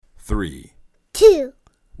3, 2,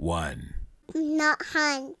 1.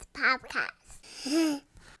 NotHans podcast.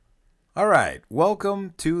 All right,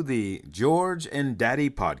 welcome to the George and Daddy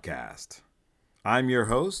podcast. I'm your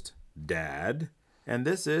host, Dad, and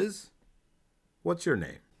this is, what's your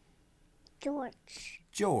name? George.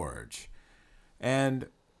 George. And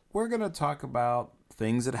we're going to talk about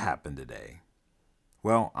things that happened today.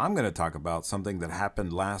 Well, I'm going to talk about something that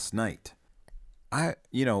happened last night. I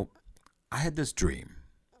had this dream.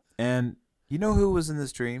 And you know who was in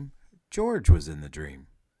this dream? George was in the dream.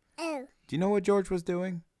 Oh. Do you know what George was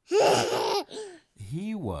doing?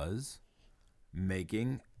 He was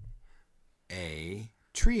making a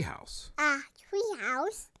treehouse. A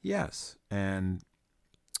treehouse? Yes, and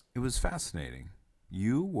it was fascinating.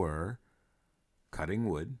 You were cutting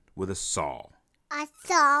wood with a saw. A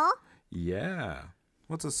saw? Yeah.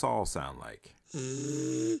 What's a saw sound like?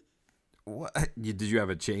 What? Did you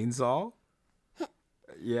have a chainsaw?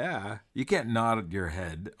 Yeah. You can't nod your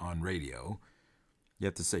head on radio. You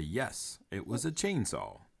have to say, yes, it was a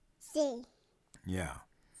chainsaw. See. Yeah.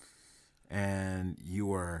 And you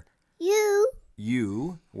were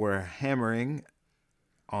hammering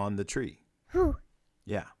on the tree. Who?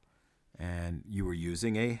 Yeah. And you were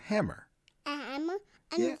using a hammer. A hammer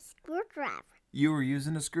and a screwdriver. You were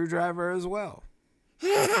using a screwdriver as well.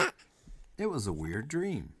 It was a weird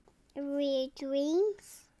dream. Weird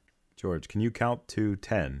dreams? George, can you count to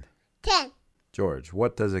 10? 10. George,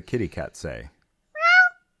 what does a kitty cat say?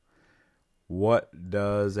 Meow. What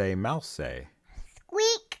does a mouse say?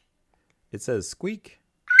 Squeak. It says squeak.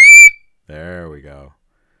 There we go.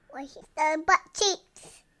 With the butt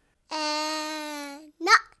cheeks. And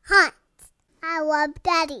NotHans. I love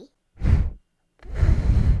Daddy.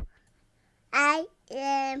 I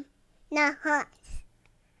am NotHans.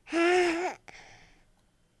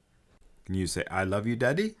 Can you say, I love you,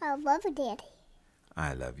 Daddy? I love Daddy.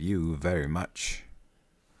 I love you very much.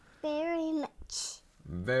 Very much.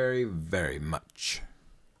 Very, very much.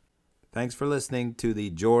 Thanks for listening to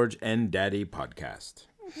the George and Daddy podcast.